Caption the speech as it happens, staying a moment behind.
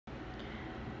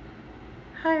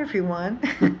Hi everyone,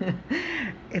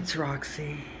 it's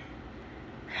Roxy.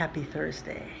 Happy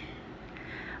Thursday.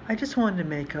 I just wanted to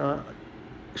make a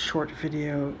short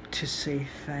video to say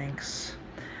thanks.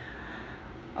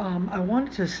 I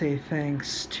wanted to say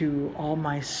thanks to all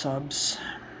my subs,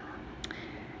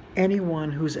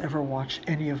 anyone who's ever watched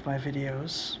any of my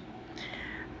videos,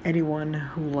 anyone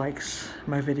who likes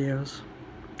my videos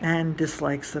and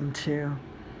dislikes them too.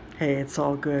 Hey, it's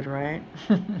all good, right?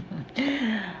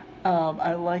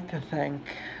 I'd like to thank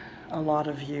a lot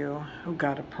of you who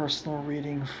got a personal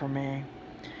reading from me.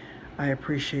 I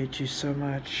appreciate you so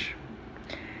much.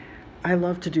 I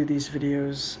love to do these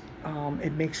videos.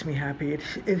 It makes me happy.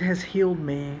 It has healed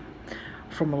me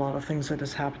from a lot of things that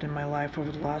has happened in my life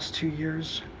over the last 2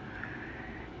 years.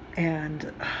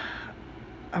 And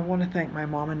I want to thank my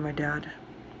mom and my dad,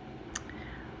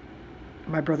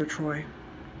 my brother Troy,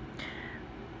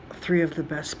 3 of the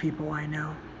best people I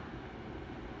know.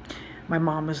 My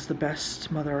mom is the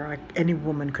best mother any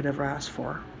woman could ever ask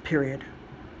for, period.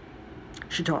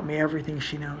 She taught me everything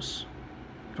she knows,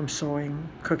 from sewing,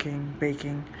 cooking,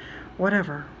 baking,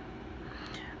 whatever.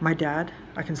 My dad,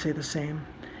 I can say the same.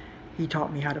 He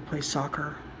taught me how to play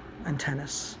soccer and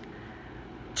tennis,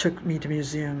 took me to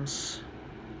museums,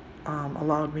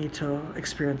 allowed me to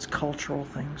experience cultural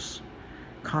things,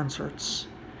 concerts.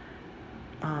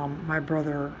 My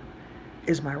brother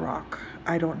is my rock.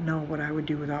 I don't know what I would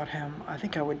do without him. I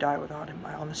think I would die without him,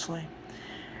 honestly.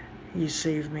 He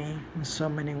saved me in so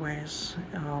many ways.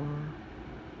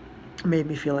 Made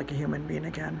me feel like a human being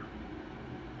again.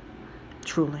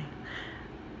 Truly.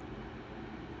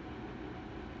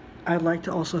 I'd like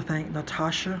to also thank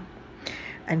Natasha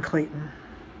and Clayton.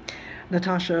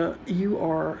 Natasha, you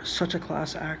are such a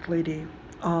class act lady.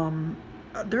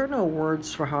 There are no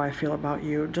words for how I feel about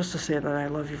you, just to say that I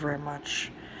love you very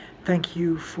much. Thank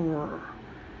you for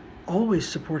always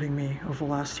supporting me over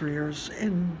the last 3 years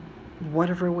in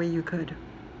whatever way you could.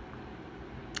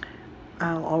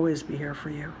 I'll always be here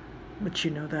for you, but you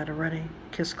know that already.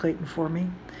 Kiss Clayton for me.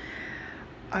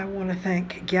 I want to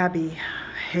thank Gabby,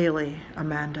 Haley,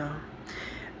 Amanda.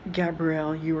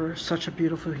 Gabrielle, you are such a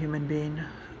beautiful human being.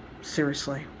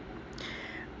 Seriously.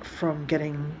 From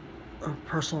getting a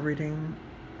personal reading,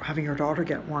 having your daughter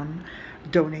get one,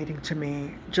 donating to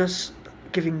me, just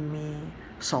giving me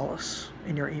solace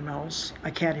in your emails.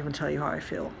 I can't even tell you how I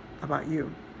feel about you.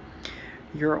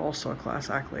 You're also a class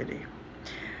act lady.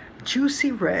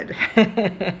 Juicy Red.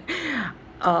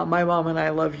 My mom and I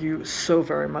love you so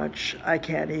very much. I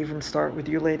can't even start with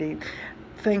you, lady.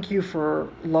 Thank you for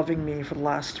loving me for the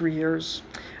last 3 years,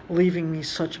 leaving me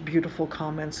such beautiful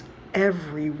comments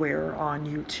everywhere on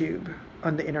YouTube,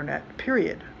 on the internet,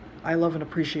 period. I love and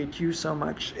appreciate you so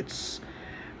much. It's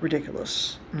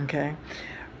ridiculous, okay?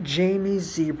 Jamie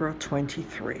Zebra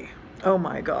 23. Oh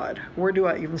my God, where do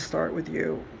I even start with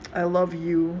you? I love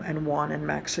you and Juan and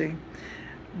Maxie,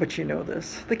 but you know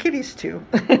this. The kitties too.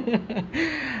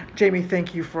 Jamie,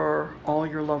 thank you for all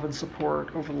your love and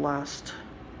support over the last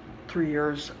 3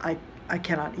 years. I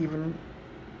cannot even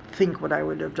think what I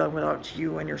would have done without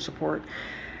you and your support.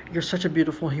 You're such a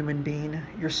beautiful human being.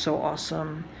 You're so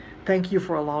awesome. Thank you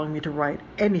for allowing me to write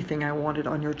anything I wanted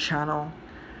on your channel.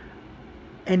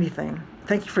 Anything.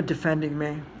 Thank you for defending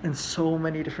me in so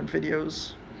many different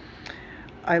videos.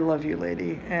 I love you,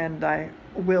 lady, and I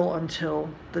will until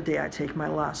the day I take my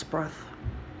last breath.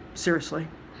 Seriously.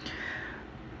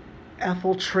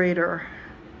 Ethel Trader,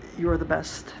 you are the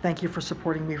best. Thank you for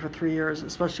supporting me for 3 years,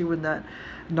 especially when that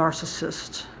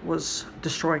narcissist was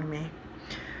destroying me.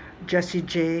 Jessie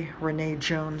J. Renee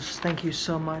Jones, thank you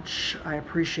so much. I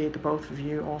appreciate the both of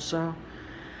you also.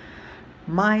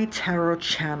 My Tarot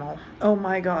Channel. Oh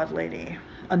my God, lady.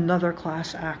 Another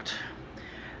class act.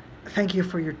 Thank you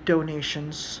for your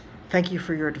donations. Thank you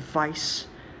for your advice.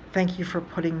 Thank you for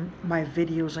putting my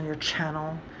videos on your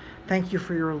channel. Thank you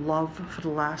for your love for the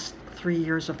last 3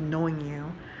 years of knowing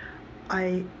you.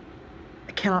 I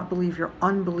cannot believe your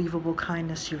unbelievable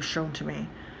kindness you've shown to me.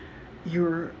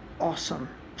 You're awesome,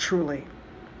 truly.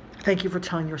 Thank you for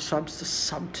telling your subs to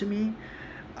sub to me.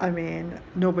 I mean,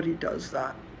 nobody does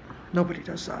that. Nobody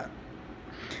does that.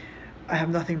 I have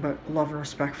nothing but love and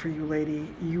respect for you,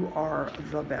 lady. You are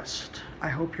the best. I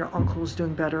hope your uncle is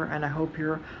doing better, and I hope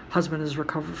your husband is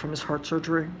recovered from his heart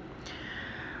surgery.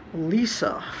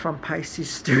 Lisa from Pisces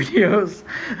Studios.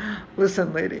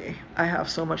 Listen, lady, I have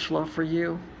so much love for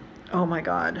you. Oh my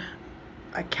God.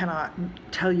 I cannot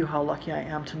tell you how lucky I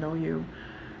am to know you.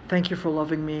 Thank you for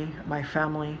loving me, my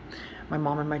family, my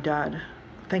mom and my dad.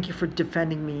 Thank you for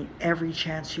defending me every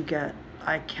chance you get.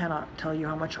 I cannot tell you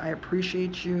how much I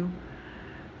appreciate you.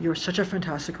 You're such a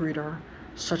fantastic reader,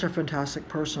 such a fantastic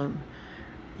person.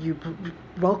 You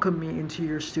welcomed me into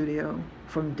your studio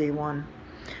from day one.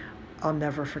 I'll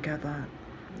never forget that.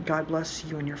 God bless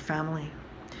you and your family.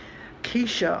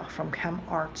 Keisha from Chem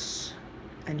Arts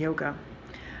and Yoga.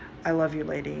 I love you,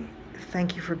 lady.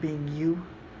 Thank you for being you.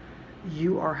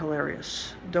 You are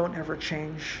hilarious. Don't ever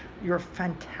change. You're a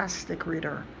fantastic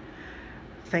reader.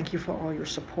 Thank you for all your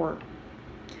support.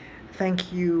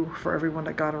 Thank you for everyone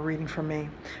that got a reading from me.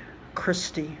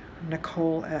 Christy,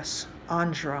 Nicole S.,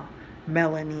 Andra,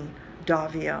 Melanie,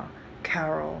 Davia,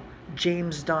 Carol,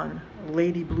 James Dunn,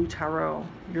 Lady Blue Tarot.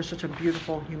 You're such a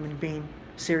beautiful human being.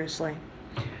 Seriously.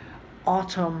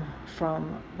 Autumn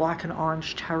from Black and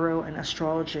Orange Tarot and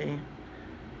Astrology.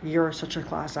 You're such a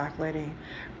class act, lady.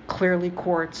 Clearly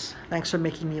Quartz, thanks for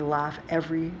making me laugh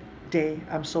every day.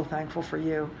 I'm so thankful for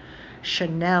you.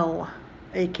 Chanel,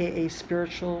 aka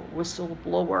Spiritual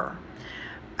Whistleblower.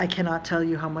 I cannot tell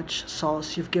you how much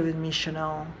solace you've given me,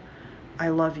 Chanel. I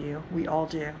love you. We all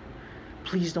do.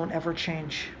 Please don't ever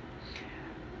change.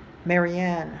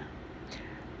 Marianne,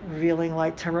 Revealing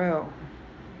Light Tarot.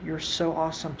 You're so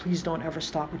awesome. Please don't ever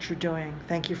stop what you're doing.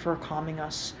 Thank you for calming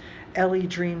us. Ellie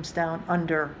Dreams Down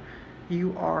Under.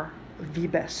 You are the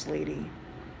best, lady.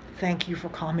 Thank you for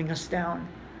calming us down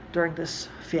during this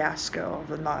fiasco of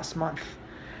the last month.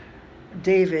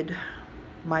 David,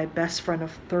 my best friend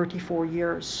of 34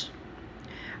 years.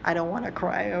 I don't want to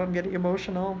cry. I'm getting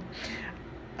emotional.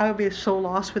 I would be so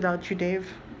lost without you,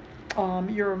 Dave.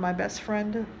 You're my best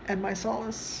friend and my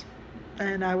solace,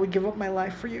 and I would give up my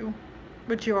life for you.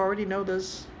 But you already know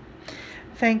this.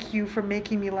 Thank you for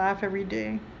making me laugh every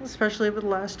day, especially over the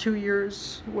last 2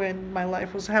 years when my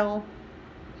life was hell.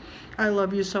 I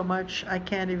love you so much. I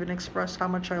can't even express how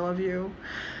much I love you.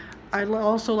 I'd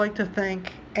also like to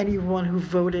thank anyone who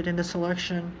voted in this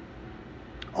election,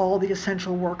 all the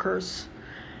essential workers,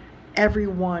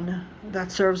 everyone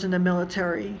that serves in the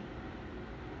military.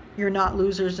 You're not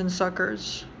losers and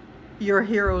suckers. You're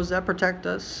heroes that protect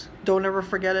us. Don't ever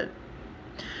forget it.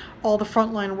 All the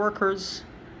frontline workers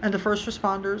and the first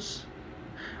responders,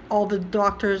 all the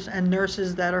doctors and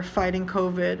nurses that are fighting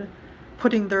COVID,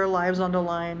 putting their lives on the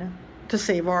line to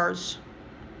save ours.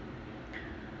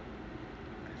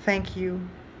 Thank you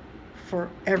for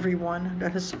everyone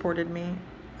that has supported me.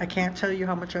 I can't tell you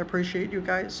how much I appreciate you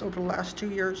guys over the last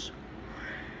 2 years.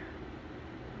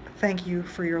 Thank you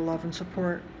for your love and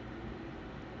support.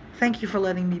 Thank you for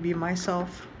letting me be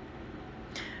myself.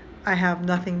 I have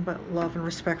nothing but love and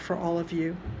respect for all of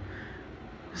you.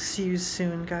 See you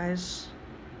soon, guys.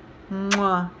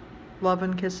 Mwah. Love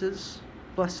and kisses.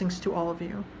 Blessings to all of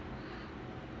you.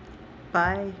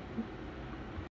 Bye.